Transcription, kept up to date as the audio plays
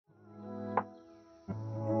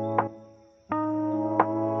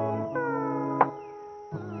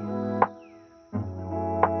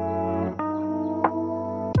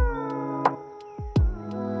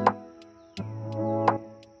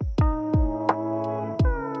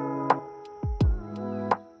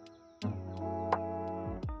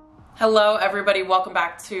Hello everybody, welcome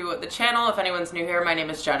back to the channel. If anyone's new here, my name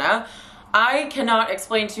is Jenna. I cannot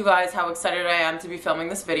explain to you guys how excited I am to be filming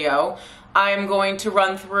this video. I'm going to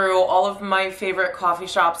run through all of my favorite coffee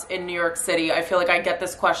shops in New York City. I feel like I get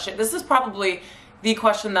this question. This is probably the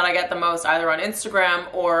question that I get the most either on Instagram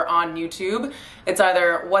or on YouTube. It's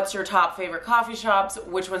either, what's your top favorite coffee shops?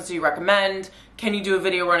 Which ones do you recommend? Can you do a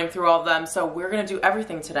video running through all of them? So we're gonna do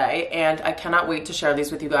everything today, and I cannot wait to share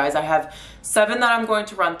these with you guys. I have 7 that I'm going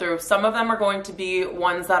to run through. Some of them are going to be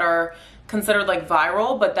ones that are considered like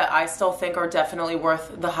viral, but that I still think are definitely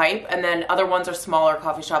worth the hype. And then other ones are smaller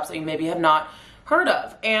coffee shops that you maybe have not heard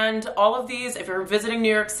of. And all of these, if you're visiting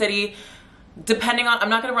New York City, depending on, I'm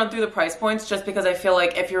not going to run through the price points just because I feel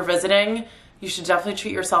like if you're visiting, you should definitely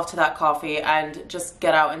treat yourself to that coffee and just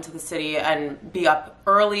get out into the city and be up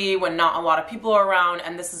early when not a lot of people are around.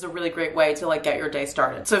 And this is a really great way to like get your day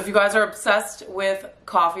started. So if you guys are obsessed with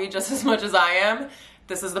coffee just as much as I am,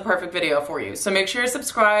 this is the perfect video for you. So make sure you're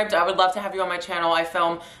subscribed. I would love to have you on my channel. I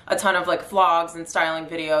film a ton of like vlogs and styling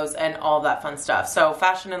videos and all of that fun stuff. So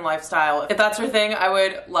fashion and lifestyle, if that's your thing, I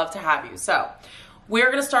would love to have you. So we're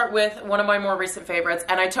gonna start with one of my more recent favorites,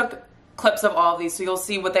 and I took clips of all of these so you'll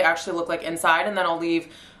see what they actually look like inside, and then I'll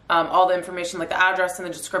leave all the information like the address and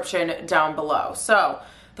the description down below. So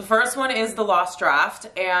the first one is the Lost Draft,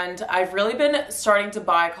 and I've really been starting to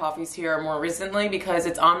buy coffees here more recently because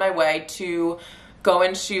it's on my way to go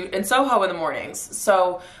and shoot in SOHO in the mornings.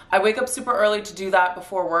 So I wake up super early to do that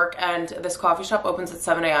before work, and this coffee shop opens at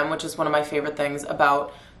 7 a.m., which is one of my favorite things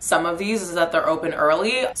about some of these is that they're open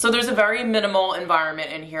early. So there's a very minimal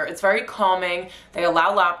environment in here. It's very calming. They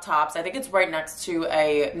allow laptops. I think it's right next to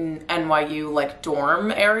a NYU like dorm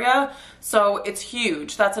area. So it's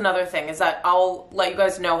huge. That's another thing, is that I'll let you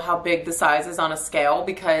guys know how big the size is on a scale,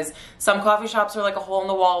 because some coffee shops are like a hole in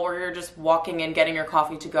the wall where you're just walking in, getting your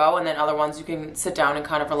coffee to go, and then other ones you can sit down and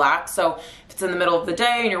kind of relax. So if it's in the middle of the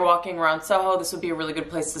day and you're walking around SOHO, this would be a really good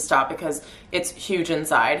place to stop because it's huge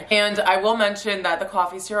inside. And I will mention that the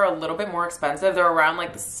coffees here are a little bit more expensive. They're around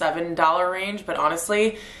like the $7 range, but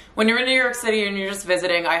honestly, when you're in New York City and you're just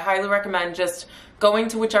visiting, I highly recommend just going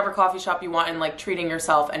to whichever coffee shop you want and like treating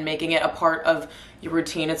yourself and making it a part of your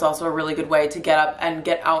routine. It's also a really good way to get up and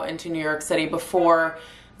get out into New York City before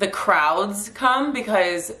the crowds come,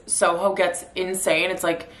 because SOHO gets insane. It's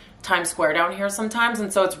like Times Square down here sometimes,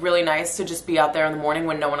 and so it's really nice to just be out there in the morning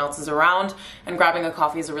when no one else is around, and grabbing a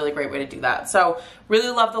coffee is a really great way to do that. So really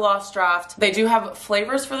love the Lost Draft. They do have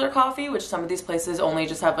flavors for their coffee, which some of these places only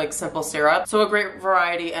just have like simple syrup. So a great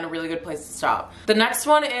variety and a really good place to stop. The next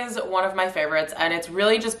one is one of my favorites, and it's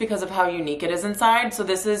really just because of how unique it is inside. So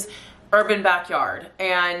this is Urban Backyard,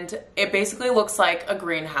 and it basically looks like a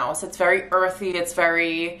greenhouse. It's very earthy, it's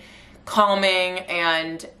very calming,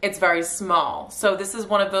 and it's very small. So this is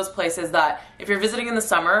one of those places that if you're visiting in the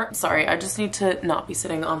summer, sorry, I just need to not be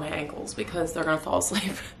sitting on my ankles because they're gonna fall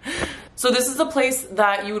asleep. So this is a place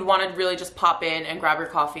that you would want to really just pop in and grab your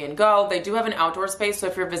coffee and go. They do have an outdoor space, so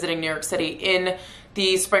if you're visiting New York City in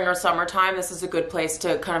the spring or summertime, this is a good place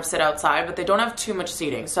to kind of sit outside, but they don't have too much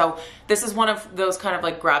seating. So this is one of those kind of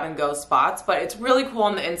like grab and go spots, but it's really cool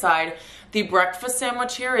on the inside. The breakfast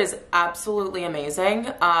sandwich here is absolutely amazing,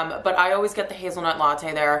 but I always get the hazelnut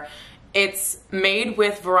latte there. It's made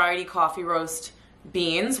with variety coffee roast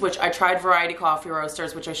beans, which I tried variety coffee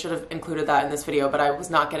roasters, which I should have included that in this video, but I was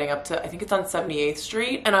not getting up to, I think it's on 78th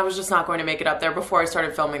Street, and I was just not going to make it up there before I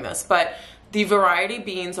started filming this. But the variety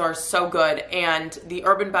beans are so good, and the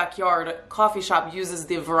Urban Backyard coffee shop uses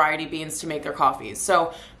the variety beans to make their coffees.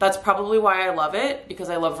 So that's probably why I love it, because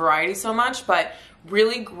I love variety so much. But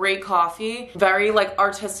really great coffee, very like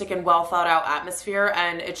artistic and well thought out atmosphere,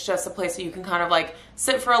 and it's just a place that you can kind of like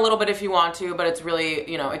sit for a little bit if you want to, but it's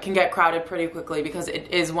really, you know, it can get crowded pretty quickly because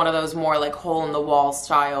it is one of those more like hole in the wall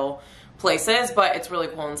style places, but it's really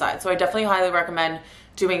cool inside. So I definitely highly recommend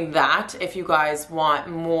doing that if you guys want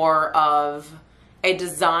more of a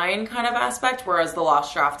design kind of aspect, whereas the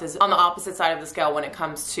Lost Draft is on the opposite side of the scale when it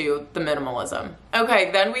comes to the minimalism.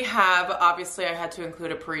 Okay, then we have, obviously I had to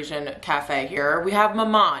include a Parisian cafe here. We have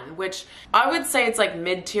Maman, which I would say it's like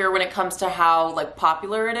mid-tier when it comes to how like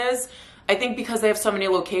popular it is. I think because they have so many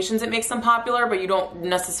locations, it makes them popular, but you don't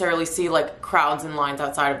necessarily see like crowds and lines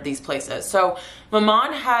outside of these places. So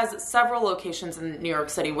Maman has several locations in New York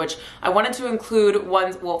City, which I wanted to include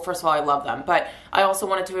ones, well, first of all, I love them, but I also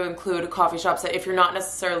wanted to include coffee shops that if you're not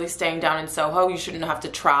necessarily staying down in SOHO, you shouldn't have to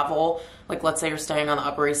travel. Like let's say you're staying on the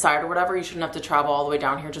Upper East Side or whatever, you shouldn't have to travel all the way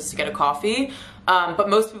down here just to get a coffee. But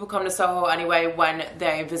most people come to SOHO anyway when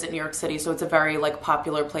they visit New York City, so it's a very like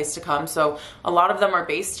popular place to come. So a lot of them are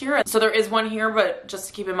based here. So there is one here, but just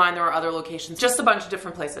to keep in mind there are other locations, just a bunch of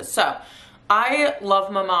different places. So I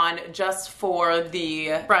love Maman just for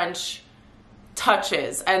the French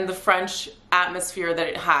touches and the French atmosphere that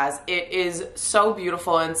it has. It is so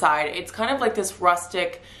beautiful inside. It's kind of like this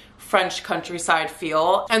rustic French countryside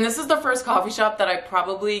feel. And this is the first coffee shop that I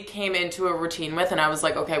probably came into a routine with and I was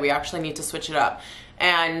like, okay, we actually need to switch it up.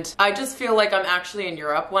 And I just feel like I'm actually in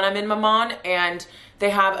Europe when I'm in Maman, and they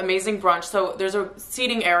have amazing brunch. So there's a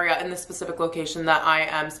seating area in the specific location that I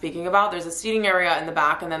am speaking about. There's a seating area in the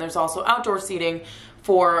back, and then there's also outdoor seating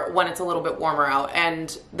for when it's a little bit warmer out.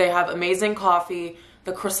 And they have amazing coffee.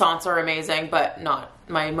 The croissants are amazing, but not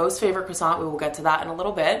my most favorite croissant. We will get to that in a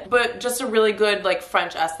little bit. But just a really good like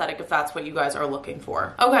French aesthetic if that's what you guys are looking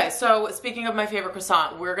for. Okay, so speaking of my favorite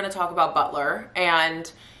croissant, we're gonna talk about Butler.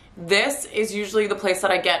 And this is usually the place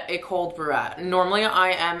that I get a cold brew at. Normally I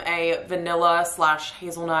am a vanilla slash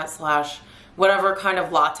hazelnut slash whatever kind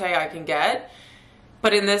of latte I can get.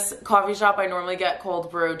 But in this coffee shop, I normally get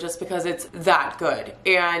cold brew just because it's that good.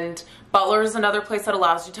 And Butler is another place that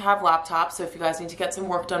allows you to have laptops. So if you guys need to get some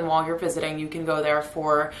work done while you're visiting, you can go there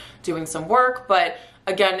for doing some work. But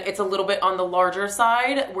again, it's a little bit on the larger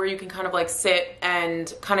side where you can kind of like sit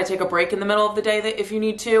and kind of take a break in the middle of the day if you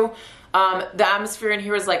need to. The atmosphere in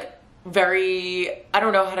here is like very, I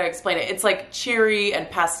don't know how to explain it. It's like cheery and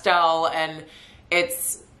pastel, and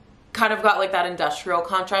it's kind of got like that industrial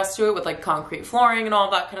contrast to it with like concrete flooring and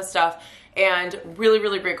all that kind of stuff. And really,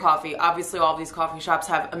 really great coffee. Obviously, all of these coffee shops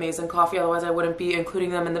have amazing coffee. Otherwise, I wouldn't be including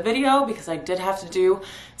them in the video because I did have to do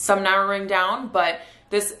some narrowing down. But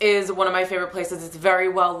this is one of my favorite places. It's very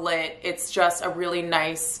well lit. It's just a really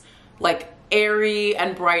nice, like airy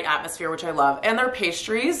and bright atmosphere, which I love. And their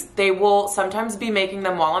pastries, they will sometimes be making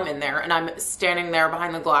them while I'm in there, and I'm standing there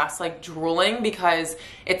behind the glass like drooling because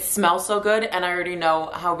it smells so good and I already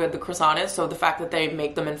know how good the croissant is. So the fact that they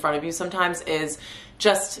make them in front of you sometimes is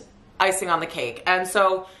just icing on the cake. And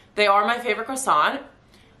so they are my favorite croissant.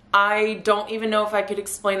 I don't even know if I could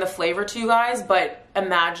explain the flavor to you guys, but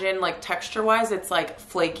imagine like texture wise, it's like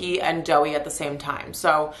flaky and doughy at the same time.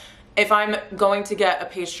 So if I'm going to get a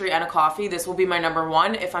pastry and a coffee, this will be my number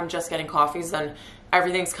one. If I'm just getting coffees, then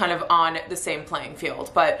everything's kind of on the same playing field.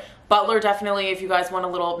 But Butler, definitely, if you guys want a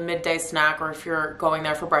little midday snack or if you're going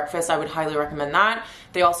there for breakfast, I would highly recommend that.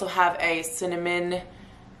 They also have a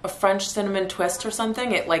French cinnamon twist or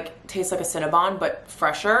something. It like tastes like a Cinnabon, but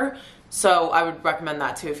fresher. So I would recommend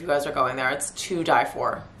that too if you guys are going there. It's to die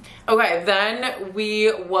for. Okay, then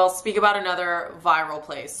we will speak about another viral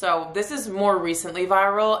place. So this is more recently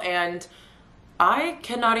viral, and I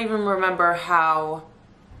cannot even remember how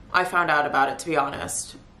I found out about it, to be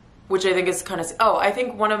honest, which I think is kind of, oh, I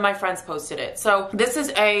think one of my friends posted it. So this is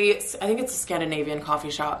I think it's a Scandinavian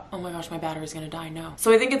coffee shop. Oh my gosh, my battery's gonna die now.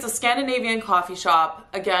 So I think it's a Scandinavian coffee shop.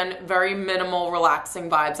 Again, very minimal,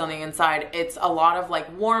 relaxing vibes on the inside. It's a lot of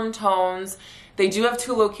like warm tones. They do have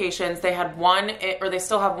two locations. They had one, or they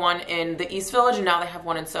still have one in the East Village, and now they have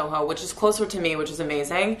one in SOHO, which is closer to me, which is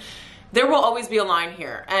amazing. There will always be a line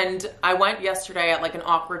here. And I went yesterday at like an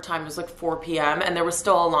awkward time. It was like 4 p.m. and there was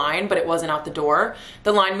still a line, but it wasn't out the door.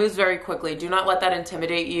 The line moves very quickly. Do not let that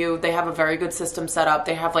intimidate you. They have a very good system set up.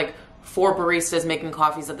 They have like 4 baristas making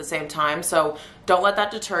coffees at the same time. So don't let that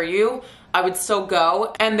deter you. I would still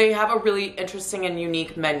go. And they have a really interesting and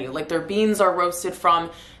unique menu. Like their beans are roasted from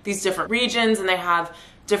these different regions, and they have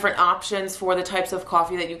different options for the types of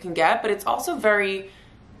coffee that you can get. But it's also very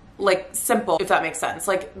like simple, if that makes sense.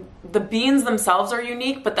 Like the beans themselves are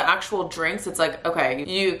unique, but the actual drinks, it's like, okay,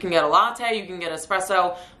 you can get a latte, you can get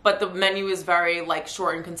espresso, but the menu is very like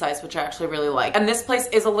short and concise, which I actually really like. And this place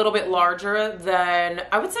is a little bit larger than,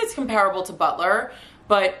 I would say it's comparable to Butler,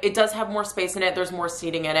 but it does have more space in it. There's more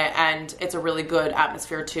seating in it, and it's a really good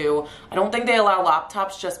atmosphere too. I don't think they allow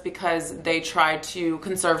laptops just because they try to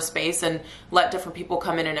conserve space and let different people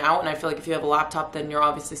come in and out. And I feel like if you have a laptop, then you're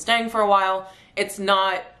obviously staying for a while. It's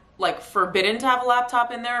not like forbidden to have a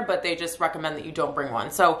laptop in there, but they just recommend that you don't bring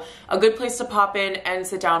one. So a good place to pop in and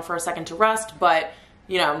sit down for a second to rest, but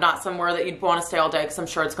you know, not somewhere that you'd want to stay all day because I'm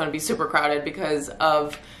sure it's going to be super crowded because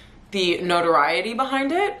of the notoriety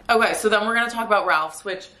behind it. Okay, so then we're going to talk about Ralph's,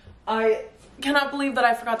 which I cannot believe that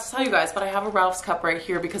I forgot to tell you guys, but I have a Ralph's cup right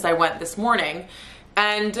here because I went this morning.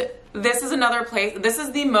 And this is another place, this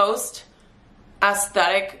is the most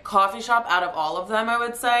aesthetic coffee shop out of all of them, I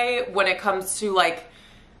would say, when it comes to like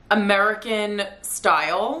American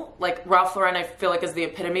style. Like Ralph Lauren, I feel like is the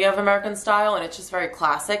epitome of American style, and it's just very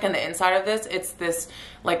classic. And the inside of this, it's this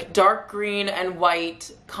like dark green and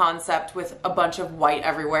white concept with a bunch of white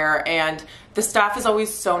everywhere. And the staff is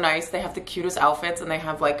always so nice. They have the cutest outfits, and they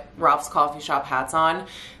have like Ralph's coffee shop hats on.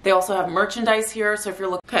 They also have merchandise here. So if you're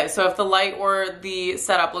looking, okay, so if the light or the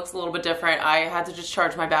setup looks a little bit different, I had to just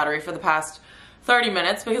charge my battery for the past 30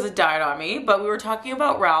 minutes because it died on me. But we were talking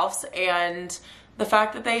about Ralph's and the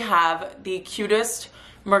fact that they have the cutest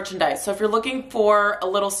merchandise. So if you're looking for a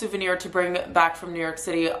little souvenir to bring back from New York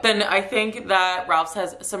City, then I think that Ralph's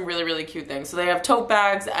has some really, really cute things. So they have tote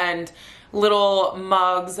bags and little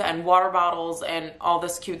mugs and water bottles and all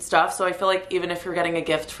this cute stuff. So I feel like even if you're getting a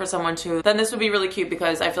gift for someone too, then this would be really cute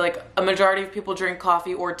because I feel like a majority of people drink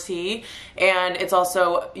coffee or tea, and it's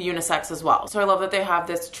also unisex as well. So I love that they have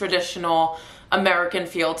this traditional American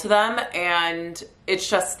feel to them, and it's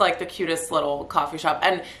just like the cutest little coffee shop.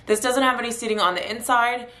 And this doesn't have any seating on the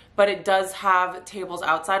inside, but it does have tables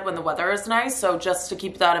outside when the weather is nice. So just to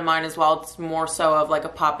keep that in mind as well, it's more so of like a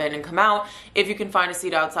pop in and come out. If you can find a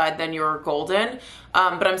seat outside, then you're golden.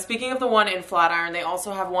 But I'm speaking of the one in Flatiron. They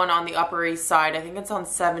also have one on the Upper East Side. I think it's on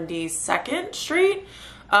 72nd Street.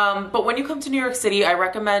 But when you come to New York City, I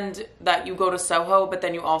recommend that you go to SOHO, but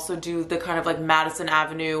then you also do the kind of like Madison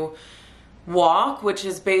Avenue walk, which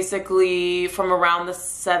is basically from around the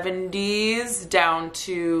 70s down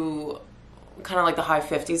to kind of like the high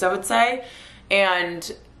 50s, I would say.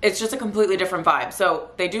 And it's just a completely different vibe. So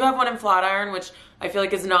they do have one in Flatiron, which I feel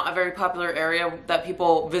like is not a very popular area that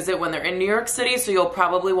people visit when they're in New York City. So you'll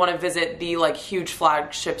probably want to visit the like huge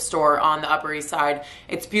flagship store on the Upper East Side.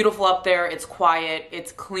 It's beautiful up there. It's quiet.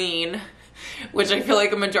 It's clean, which I feel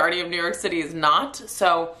like a majority of New York City is not.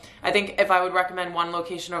 So I think if I would recommend one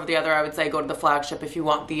location over the other, I would say go to the flagship if you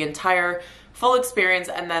want the entire full experience,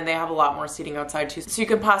 and then they have a lot more seating outside too. So you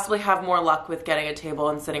can possibly have more luck with getting a table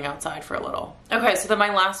and sitting outside for a little. Okay, so then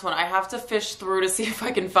my last one, I have to fish through to see if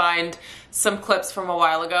I can find some clips from a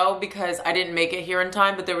while ago because I didn't make it here in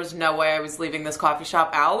time, but there was no way I was leaving this coffee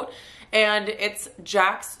shop out. And it's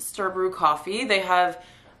Jack's Stir Brew Coffee. They have,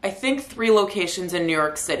 I think, 3 locations in New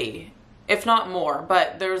York City, if not more,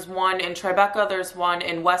 but there's one in Tribeca, there's one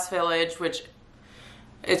in West Village, which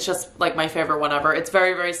it's just like my favorite one ever. It's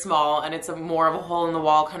very, very small, and it's a more of a hole in the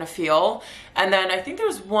wall kind of feel. And then I think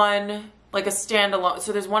there's one like a standalone.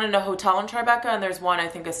 So there's one in a hotel in Tribeca, and there's one, I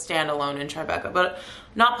think, a standalone in Tribeca, but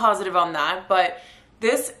not positive on that. But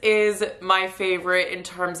this is my favorite in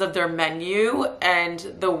terms of their menu and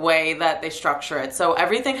the way that they structure it. So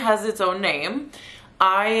everything has its own name.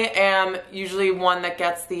 I am usually one that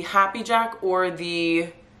gets the Happy Jack or the,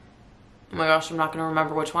 oh my gosh, I'm not going to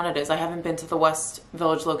remember which one it is. I haven't been to the West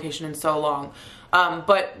Village location in so long.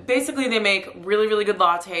 But basically they make really, really good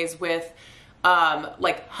lattes with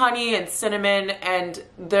like honey and cinnamon, and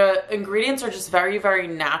the ingredients are just very, very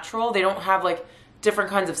natural. They don't have like different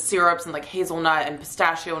kinds of syrups and like hazelnut and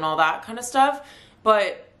pistachio and all that kind of stuff.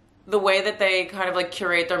 But the way that they kind of like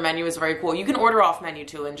curate their menu is very cool. You can order off menu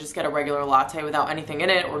too and just get a regular latte without anything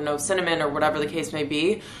in it, or no cinnamon, or whatever the case may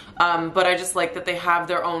be. But I just like that they have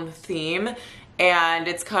their own theme, and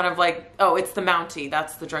it's kind of like, oh, it's the Mountie.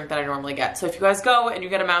 That's the drink that I normally get. So if you guys go and you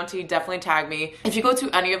get a Mountie, definitely tag me. If you go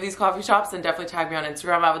to any of these coffee shops, then definitely tag me on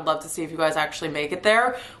Instagram. I would love to see if you guys actually make it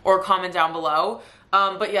there, or comment down below.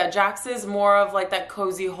 But yeah, Jack's is more of like that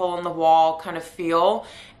cozy hole in the wall kind of feel,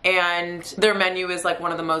 and their menu is like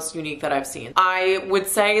one of the most unique that I've seen. I would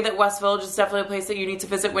say that West Village is definitely a place that you need to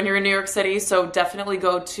visit when you're in New York City, so definitely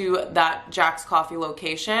go to that Jack's Coffee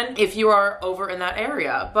location if you are over in that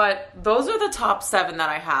area. But those are the top 7 that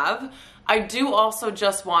I have. I do also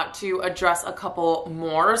just want to address a couple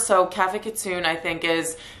more. So Cafe Kitsune, I think,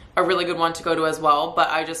 is a really good one to go to as well, but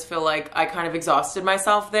I just feel like I kind of exhausted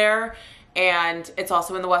myself there. And it's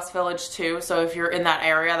also in the West Village too, so if you're in that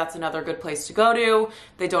area, that's another good place to go to.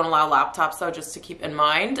 They don't allow laptops though, just to keep in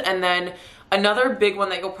mind. And then another big one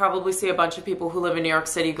that you'll probably see a bunch of people who live in New York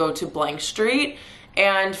City go to, Blank Street.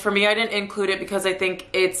 And for me, I didn't include it because I think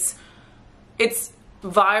it's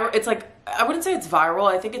viral. It's like, I wouldn't say it's viral,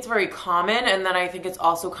 I think it's very common, and then I think it's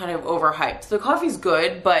also kind of overhyped. The coffee's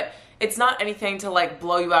good, but it's not anything to like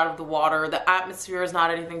blow you out of the water. The atmosphere is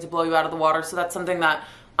not anything to blow you out of the water, so that's something that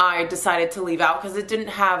I decided to leave out because it didn't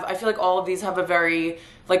have, I feel like all of these have a very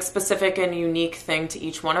like specific and unique thing to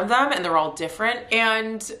each one of them, and they're all different.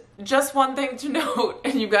 And just one thing to note,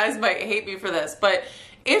 and you guys might hate me for this, but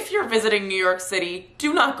if you're visiting New York City,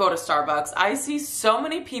 do not go to Starbucks. I see so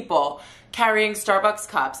many people carrying Starbucks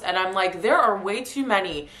cups, and I'm like, there are way too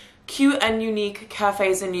many cute and unique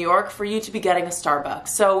cafes in New York for you to be getting a Starbucks.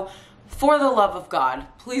 So for the love of God,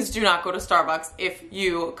 please do not go to Starbucks if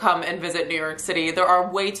you come and visit New York City. There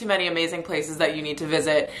are way too many amazing places that you need to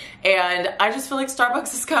visit, and I just feel like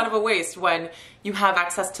Starbucks is kind of a waste when you have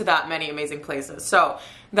access to that many amazing places. So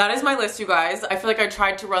that is my list, you guys. I feel like I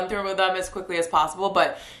tried to run through with them as quickly as possible,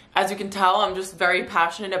 but as you can tell, I'm just very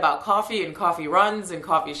passionate about coffee and coffee runs and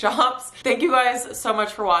coffee shops. Thank you guys so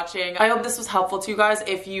much for watching. I hope this was helpful to you guys.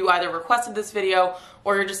 If you either requested this video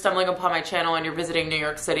or you're just stumbling upon my channel and you're visiting New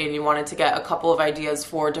York City and you wanted to get a couple of ideas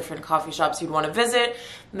for different coffee shops you'd want to visit,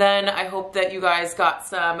 then I hope that you guys got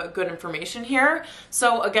some good information here.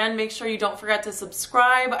 So again, make sure you don't forget to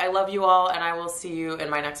subscribe. I love you all, and I will see you in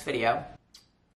my next video.